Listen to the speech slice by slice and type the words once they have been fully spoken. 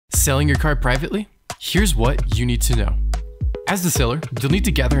Selling your car privately? Here's what you need to know. As the seller, you'll need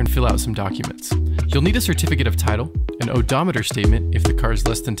to gather and fill out some documents. You'll need a certificate of title, an odometer statement if the car is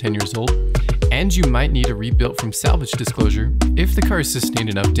less than 10 years old, and you might need a rebuilt from salvage disclosure if the car has sustained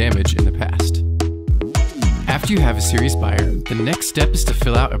enough damage in the past. After you have a serious buyer, the next step is to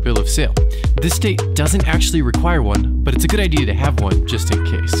fill out a bill of sale. This state doesn't actually require one, but it's a good idea to have one just in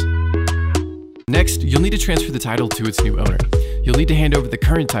case. Next, you'll need to transfer the title to its new owner. You'll need to hand over the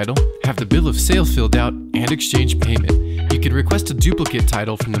current title, have the bill of sale filled out, and exchange payment. You can request a duplicate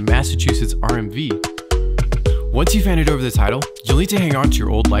title from the Massachusetts RMV. Once you've handed over the title, you'll need to hang on to your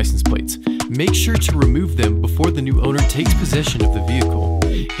old license plates. Make sure to remove them before the new owner takes possession of the vehicle.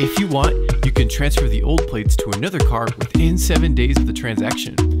 If you want, you can transfer the old plates to another car within 7 days of the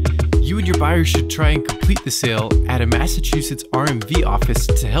transaction. You and your buyer should try and complete the sale at a Massachusetts RMV office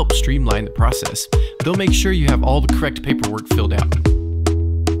to help streamline the process. They'll make sure you have all the correct paperwork filled out.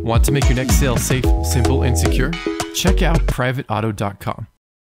 Want to make your next sale safe, simple, and secure? Check out privateauto.com.